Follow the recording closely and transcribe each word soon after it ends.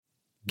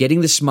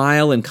Getting the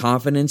smile and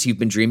confidence you've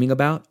been dreaming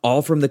about,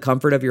 all from the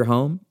comfort of your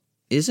home,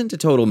 isn't a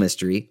total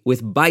mystery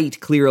with Bite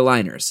clear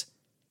aligners.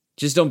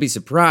 Just don't be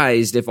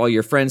surprised if all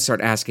your friends start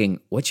asking,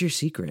 "What's your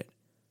secret?"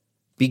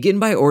 Begin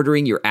by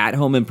ordering your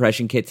at-home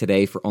impression kit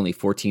today for only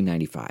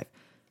 $14.95.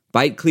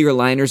 Bite clear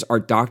aligners are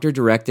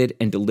doctor-directed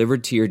and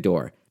delivered to your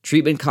door.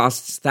 Treatment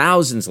costs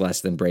thousands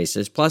less than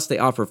braces, plus they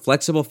offer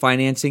flexible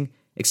financing,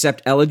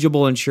 accept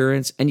eligible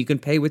insurance, and you can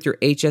pay with your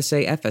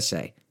HSA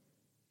FSA.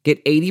 Get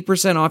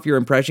 80% off your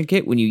impression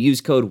kit when you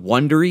use code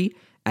WONDERY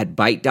at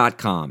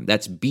Byte.com.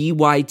 That's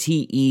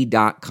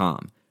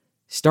BYTE.com.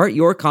 Start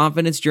your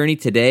confidence journey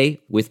today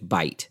with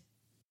Byte.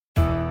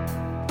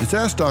 It's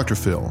Ask Dr.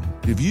 Phil.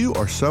 If you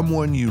or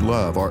someone you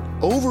love are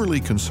overly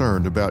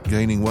concerned about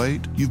gaining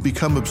weight, you've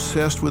become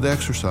obsessed with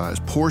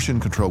exercise, portion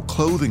control,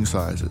 clothing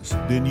sizes,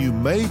 then you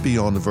may be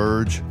on the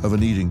verge of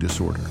an eating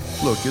disorder.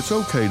 Look, it's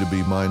okay to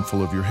be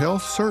mindful of your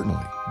health,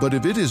 certainly. But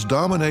if it is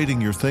dominating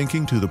your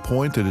thinking to the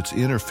point that it's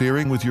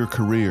interfering with your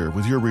career,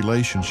 with your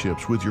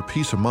relationships, with your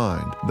peace of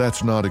mind,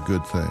 that's not a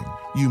good thing.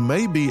 You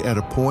may be at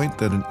a point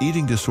that an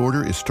eating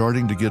disorder is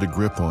starting to get a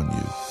grip on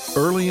you.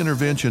 Early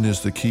intervention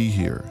is the key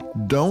here.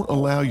 Don't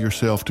allow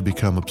yourself to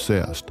become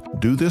obsessed.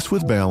 Do this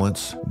with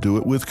balance, do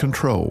it with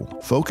control.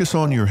 Focus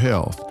on your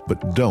health,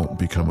 but don't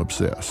become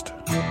obsessed.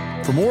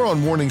 For more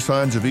on warning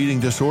signs of eating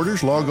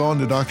disorders, log on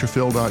to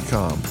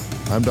drphil.com.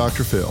 I'm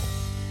Dr. Phil.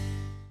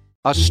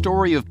 A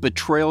story of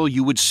betrayal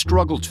you would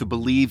struggle to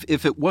believe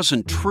if it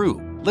wasn't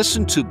true.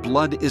 Listen to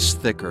Blood is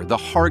Thicker, the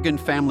Hargan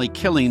family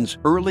killings,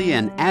 early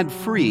and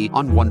ad-free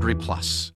on Wondery Plus.